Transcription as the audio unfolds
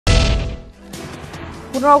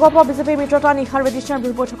পুনৰগপ BJP মিত্ৰতা নিশাৰ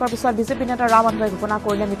ৰেডিশ্যনৰ বৈঠকৰ পিছত বিজেপি নেতা ৰাম মাধৱে ঘোষণা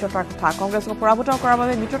কৰিলে মিত্ৰতাৰ কথা কংগ্ৰেছক পৰাভূত কৰাৰ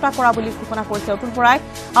বাবে মিত্ৰতা কৰা বুলি ঘোষণা কৰিছে অতুল বৰাই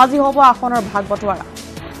আজি হ'ব আসনৰ ভাগ বটোৱাৰা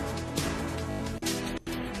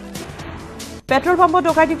পেট্ৰল পাম্পত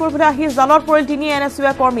ডকাইতি কৰিবলৈ আহি জালত পৰিল 3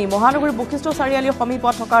 এনএছইউ কৰ্মী মহানগৰীৰ বৈশিষ্ট্য চাৰিআলিৰ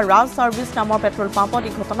সমীপত থকা ৰাজ সাৰ্ভিস নামৰ পেট্ৰল পাম্পত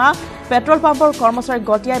এই ঘটনা পেট্ৰল পাম্পৰ কৰ্মচাৰীক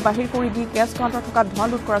গটিয়াই বাহিৰ কৰি দি কেছ কাউণ্টাৰত থকা ধন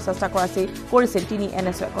লুট কৰাৰ চেষ্টা কৰিছিল 3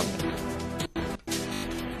 এনএছইউ কৰ্মী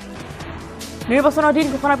নিৰ্বাচনৰ দিন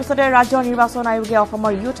ঘোষণাৰ পিছতে ৰাজ্যৰ নিৰ্বাচন আয়োগে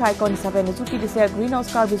অসমৰ ইউথ আইকন হিচাপে নিযুক্তি দিছে গ্ৰীণ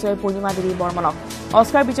অস্কাৰ বিজয়ী পূৰ্ণিমা দেৱী বৰ্মনক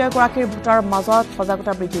অস্কাৰ বিজয়ীগৰাকীৰ ভোটাৰ মাজত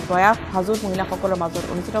সজাগতা বৃদ্ধিৰ প্ৰয়াস হাজোত মহিলাসকলৰ মাজত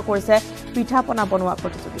অনুষ্ঠিত কৰিছে পিঠা পনা বনোৱা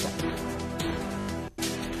প্ৰতিযোগিতা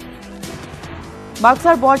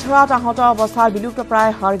বাক্সাৰ বৰঝৰাত আহত অৱস্থাত বিলুপ্ত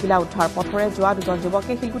প্ৰায় হাড়গিলা উদ্ধাৰ পথৰে যোৱা দুজন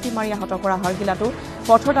যুৱকে শিলগুটি মাৰি আহত কৰা হাড়গিলাটো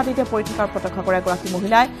পথৰ দাঁতিতে পৰি থকাৰ প্ৰত্যক্ষ কৰে এগৰাকী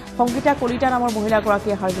মহিলাই সংগীতা কলিতা নামৰ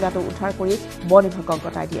মহিলাগৰাকীয়ে হাড়গিলাটো উদ্ধাৰ কৰি বন বিভাগক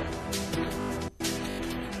গতাই দিয়ে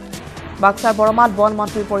বাক্সাৰ বৰমাত বন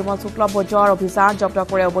মন্ত্ৰী পৰিমল শুক্লবৈদ্যৰ অভিযান জব্দ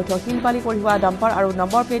কৰে অবৈধ শিলবালি কঢ়িওৱা ডাম্পাৰ আৰু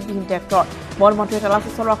নম্বৰ প্লেটবিহীন ট্ৰেক্টৰ বন মন্ত্ৰীয়ে তালাচী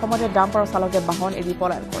চলোৱাৰ সময়তে ডাম্পাৰৰ চালকে বাহন এৰি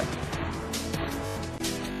পলায়ন কৰে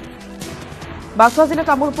বাক্সা জিলা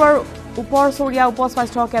তামোলপুৰৰ উপৰ চৌৰীয়া উপ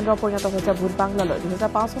স্বাস্থ্য কেন্দ্ৰ পৰিণত হৈছে ভোট বাংলালৈ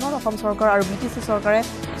 2005 চনত অসম চৰকাৰ আৰু বিটিচি চৰকাৰে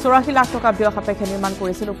 84 লাখ টকা ব্যয় সাপেক্ষে নিৰ্মাণ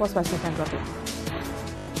কৰিছিল উপ স্বাস্থ্য কেন্দ্ৰটো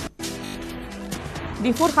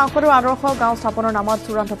ডিফুত সাংসদৰ আদৰ্শ গাঁও স্থাপনৰ নামত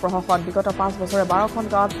চূড়ান্ত প্ৰহসন বিগত 5 বছৰে 12খন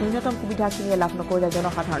গাঁৱত ন্যূনতম সুবিধাখিনিয়ে লাভ নকৰিলে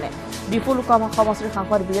জনসাধাৰণে ডিফু লোকসভা সমষ্টিৰ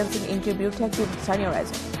সাংসদ বীৰেন সিং ইন্দ্ৰীৰ বিৰুদ্ধে স্থানীয়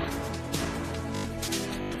ৰাইজে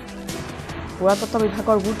পুৰাতত্ব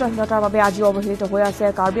বিভাগৰ গুৰুত্বহীনতাৰ বাবে আজিও অৱহেলিত হৈ আছে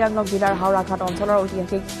কাৰ্বি আংলং জিলাৰ হাওৰাঘাট অঞ্চলৰ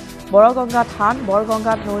ঐতিহাসিক বৰগংগা থান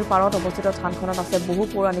বৰগংগা নৈৰ পাৰত অৱস্থিত থানখনত আছে বহু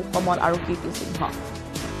পৌৰাণিক সমল আৰু কীৰ্তিচিহ্ন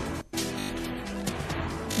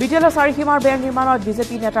বিদ্যালয় চাৰিসীমাৰ বেৰ নিৰ্মাণত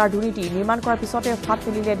বিজেপি নেতাৰ দুৰ্নীতি নিৰ্মাণ কৰাৰ পিছতে ফাট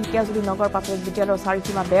মেলিলে ঢেকিয়াজুলি নগৰ প্ৰাথমিক বিদ্যালয়ৰ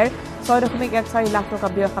চাৰিসীমা বেৰ 6.14 লাখ টকা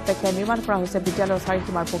ব্যয় সাপেক্ষে নিৰ্মাণ কৰা হৈছে বিদ্যালয়ৰ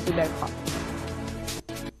চাৰিসীমাৰ পকী বেৰখন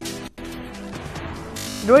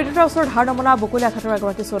দৰিদ্ৰতাৰ ওচৰত হাৰ নমনা বকুলীয়াঘাটৰ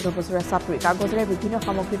এগৰাকী 14 বছৰীয়া ছাত্ৰী কাগজেৰে বিভিন্ন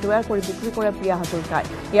সামগ্ৰী তৈয়াৰ কৰি বিক্ৰী কৰে প্ৰিয়া হাজৰিকাই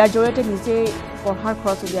ইয়াৰ জৰিয়তে নিজে পঢ়াৰ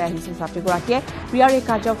খৰচ উলিয়াই আহিছে ছাত্ৰীগৰাকীয়ে প্ৰিয়াৰ এই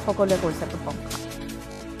কাৰ্যক সকলোৱে কৰিছে প্ৰশংসা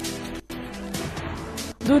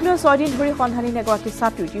 2-6 দিন ধৰি সন্ধানহীন এগৰাকী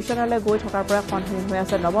ছাত্ৰী টিউচনলৈ গৈ থকাৰ পৰা সন্ধানহীন হৈ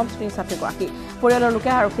আছে নৱম শ্ৰেণীৰ ছাত্ৰীগৰাকী পৰিয়ালৰ লোকে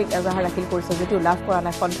আৰক্ষীক এজাহাৰ দাখিল কৰিছে যদিও লাভ কৰা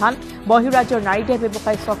নাই সন্ধান বহিৰাজ্যৰ নাৰীতে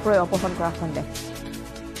ব্যৱসায়ী চক্ৰই অপহৰণ কৰা সন্দেহ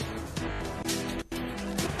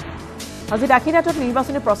আজি দাক্ষিণাত্যত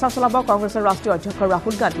নিৰ্বাচনী প্ৰচাৰ চলাব কংগ্ৰেছৰ ৰাষ্ট্ৰীয় অধ্যক্ষ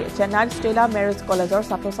ৰাহুল গান্ধীয়ে চেন্নাইৰ ষ্টেলা মেৰিজ কলেজৰ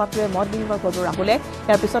ছাত্ৰ ছাত্ৰীয়ে মত বিনিময় কৰিব ৰাহুলে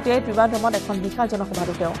ইয়াৰ পিছতে ত্ৰিবান্দ্ৰমত এখন বিশাল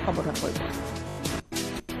জনসভাতো তেওঁ সম্বোধন কৰিব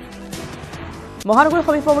মহানগৰীৰ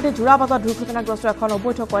সমীপৱৰ্তী জোৰাবাজত দুৰ্ঘটনাগ্ৰস্ত এখন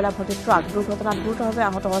অবৈধ কয়লা ভৰ্তি ট্ৰাক দুৰ্ঘটনাত গুৰুতৰভাৱে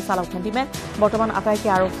আহত হয় চালক হেণ্ডিমেন বৰ্তমান আটাইকে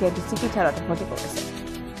আৰক্ষীয়ে চিকিৎসালয়ত ভৰ্তি কৰিছে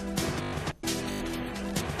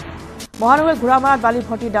মহানগৰীৰ ঘোঁৰামাৰাত বালি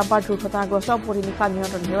ভৰ্তি ডাম্পাৰ দুৰ্ঘটনাগ্ৰস্ত নিশা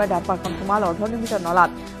নিয়ন্ত্ৰণ হেৰুৱাই ডাম্পাৰখন সোমাল অৰ্ধনিৰ্মিত নলাত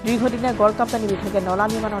দীৰ্ঘদিনীয়া গড় কাপ্তানী বিভাগে নলা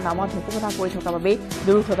নিৰ্মাণৰ নামত ঢকুমনা কৰি থকাৰ বাবেই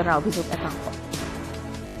দুৰ্ঘটনাৰ অভিযোগ একাংশ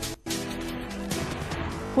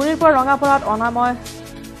পুৰীৰ পৰা ৰঙাপাৰাত অনাময়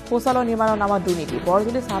শৌচালয় নিৰ্মাণৰ নামত দুৰ্নীতি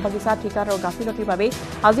বৰজুলি চাহ বাগিচা ঠিকাদাৰ গাফিলতিৰ বাবে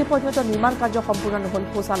আজি পৰ্যন্ত নিৰ্মাণ কাৰ্য সম্পূৰ্ণ নহল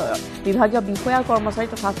শৌচালয়ৰ বিভাগীয় বিষয়া কৰ্মচাৰী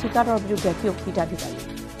তথা ঠিকাদাৰৰ বিৰুদ্ধে হিতাধিকাৰী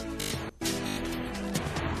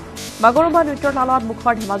বাগৰুম্বা নৃত্যৰ তালত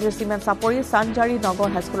মুখৰ ধেমাজিৰ চিমেণ্ট চাপৰি চানজাৰী নগৰ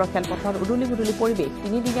হাইস্কুলৰ খেলপথাৰত উদুলি মুদুলি পৰিৱেশ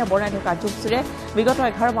 3 দিনীয়া বনাই থকা কাৰ্যসূচীৰে বিগত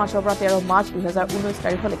 11 মাৰ্চৰ পৰা 13 মাৰ্চ 2019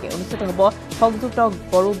 তাৰিখলৈকে অনুষ্ঠিত হ'ব সংযুক্ত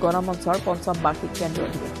বড়ো গণমঞ্চৰ 5ম বাৰ্ষিক কেন্দ্ৰীয়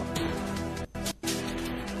অধিৱেশন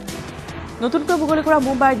নতুনকৈ মুকলি কৰা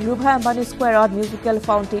মুম্বাইৰ Dhirubhai Ambani স্কোৱাৰত musical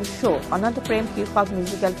fountain show' অনন্ত প্ৰেম শীৰ্ষক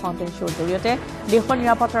মিউজিকেল ফাউণ্টেইন শ্বৰ জৰিয়তে দেশৰ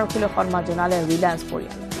নিৰাপত্তাৰক্ষীলৈ সন্মান জনালে ৰিলায়েন্স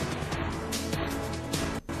পৰিয়াল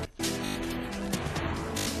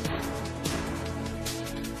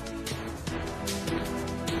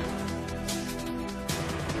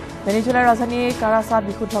ভেনিজুৱেলাৰ ৰাজধানী কাৰাচাত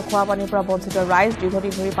বিশুদ্ধ খোৱা পানীৰ পৰা বঞ্চিত ৰাইজ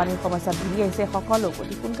দীৰ্ঘদিন ধৰি পানীৰ সমস্যাত ভুগি আহিছে সকলো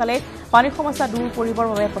অতি সোনকালে পানীৰ সমস্যা দূৰ কৰিবৰ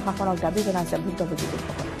বাবে প্ৰশাসনক দাবী জনাইছে ভুক্তভোগী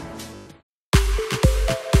লোকসকলে